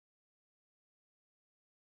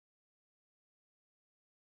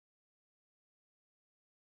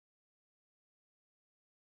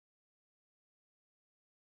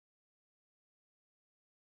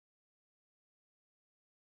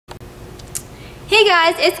Hey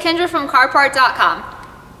guys, it's Kendra from carpart.com.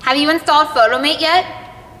 Have you installed PhotoMate yet?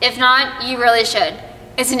 If not, you really should.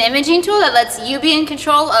 It's an imaging tool that lets you be in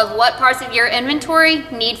control of what parts of your inventory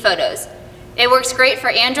need photos. It works great for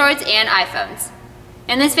Androids and iPhones.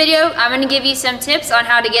 In this video, I'm going to give you some tips on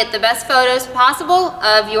how to get the best photos possible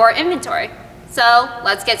of your inventory. So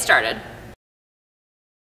let's get started.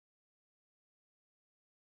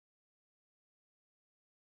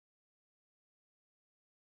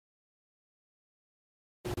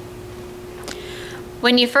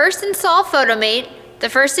 When you first install PhotoMate, the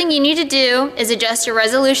first thing you need to do is adjust your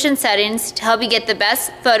resolution settings to help you get the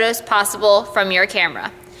best photos possible from your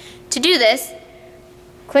camera. To do this,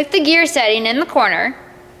 click the gear setting in the corner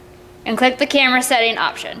and click the camera setting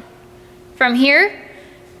option. From here,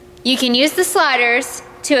 you can use the sliders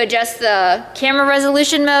to adjust the camera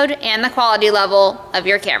resolution mode and the quality level of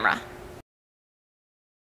your camera.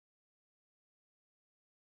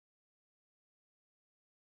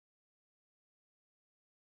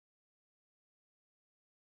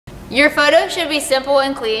 Your photo should be simple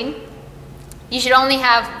and clean. You should only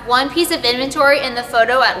have one piece of inventory in the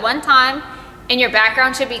photo at one time, and your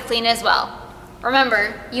background should be clean as well.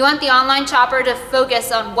 Remember, you want the online shopper to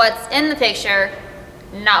focus on what's in the picture,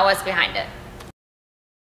 not what's behind it.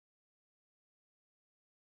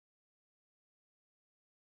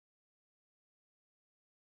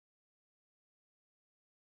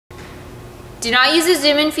 Do not use the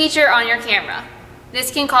zoom in feature on your camera. This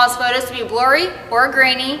can cause photos to be blurry or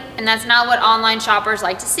grainy, and that's not what online shoppers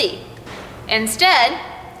like to see. Instead,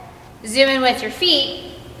 zoom in with your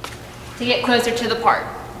feet to get closer to the part.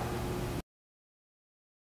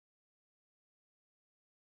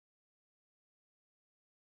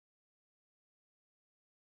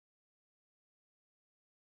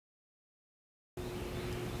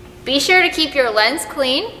 Be sure to keep your lens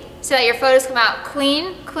clean so that your photos come out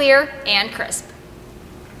clean, clear, and crisp.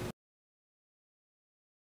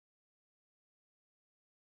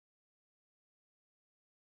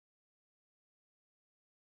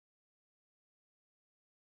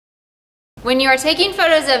 When you are taking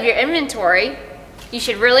photos of your inventory, you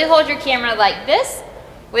should really hold your camera like this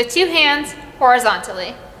with two hands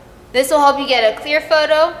horizontally. This will help you get a clear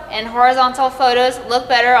photo, and horizontal photos look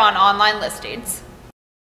better on online listings.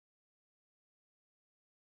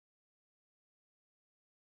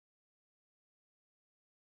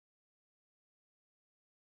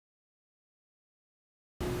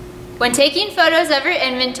 When taking photos of your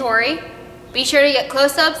inventory, be sure to get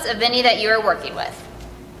close-ups of any that you are working with.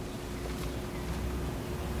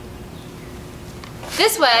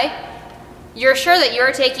 This way, you're sure that you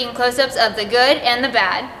are taking close-ups of the good and the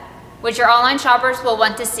bad, which your online shoppers will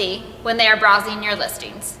want to see when they are browsing your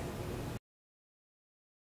listings.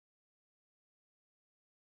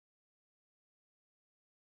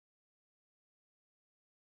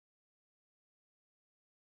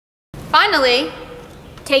 Finally,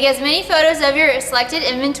 take as many photos of your selected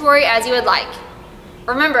inventory as you would like.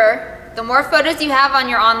 Remember, the more photos you have on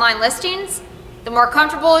your online listings, the more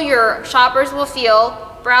comfortable your shoppers will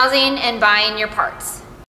feel browsing and buying your parts.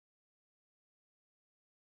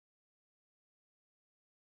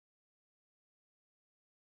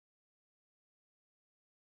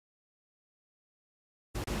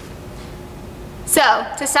 So,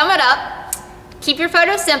 to sum it up, keep your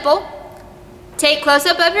photos simple, take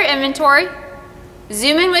close-up of your inventory,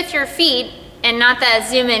 zoom in with your feet and not that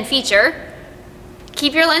zoom in feature,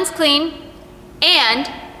 keep your lens clean,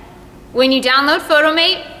 and when you download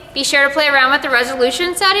PhotoMate, be sure to play around with the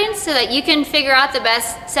resolution settings so that you can figure out the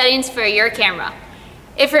best settings for your camera.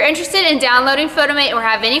 If you're interested in downloading PhotoMate or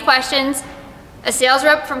have any questions, a sales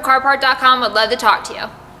rep from carpart.com would love to talk to you.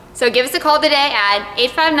 So give us a call today at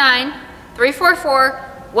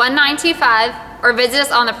 859-344-1925 or visit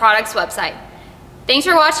us on the product's website. Thanks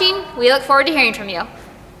for watching. We look forward to hearing from you.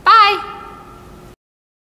 Bye!